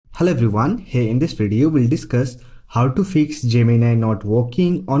Hello everyone, here in this video we'll discuss how to fix Gemini not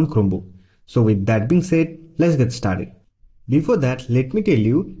working on Chromebook. So with that being said, let's get started. Before that, let me tell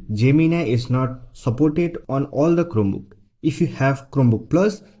you, Gemini is not supported on all the Chromebook. If you have Chromebook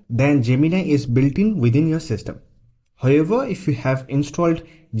Plus, then Gemini is built in within your system. However, if you have installed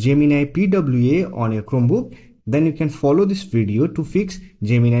Gemini PWA on your Chromebook, then you can follow this video to fix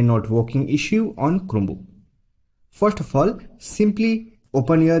Gemini not working issue on Chromebook. First of all, simply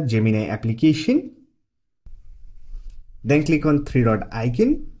open your Gemini application, then click on three-dot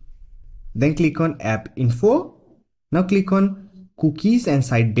icon, then click on App Info. Now click on Cookies and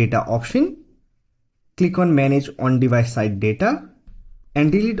Site Data option, click on Manage On-Device Site Data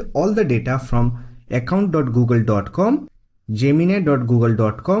and delete all the data from account.google.com,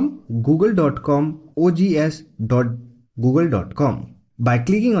 gemini.google.com, google.com, ogs.google.com. By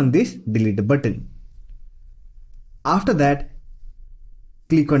clicking on this delete button. After that,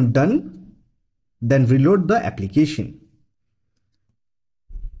 click on Done, then reload the application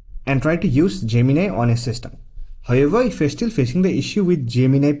and try to use Gemini on a system. However, if you're still facing the issue with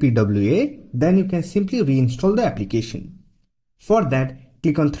Gemini PWA, then you can simply reinstall the application. For that,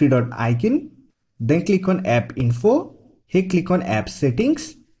 click on three-dot icon, then click on App Info. Here click on App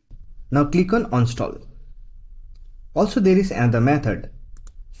Settings. Now click on Uninstall. Also, there is another method.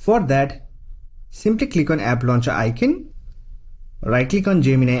 For that, simply click on App Launcher icon, right click on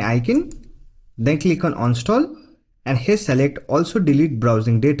Gemini icon, then click on Uninstall and here select Also Delete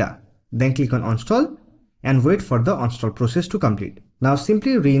Browsing Data. Then click on Uninstall and wait for the uninstall process to complete. Now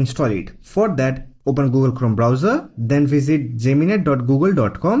simply reinstall it. For that, open Google Chrome browser, then visit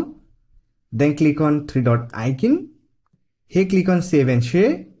gemini.google.com, then click on three-dot icon. Here click on Save and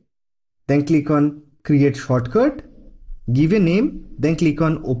Share, then click on Create Shortcut, give a name, then click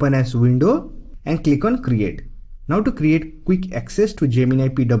on Open as Window and click on Create. Now to create quick access to Gemini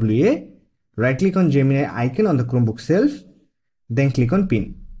PWA, right click on Gemini icon on the Chromebook shelf, then click on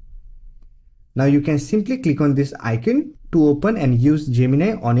Pin. Now you can simply click on this icon to open and use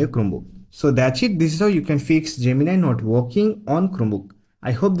Gemini on your Chromebook. So that's it. This is how you can fix Gemini not working on Chromebook.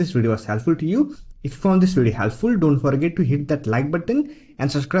 I hope this video was helpful to you. If you found this video helpful, don't forget to hit that like button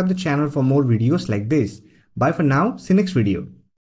and subscribe the channel for more videos like this. Bye for now. See you next video.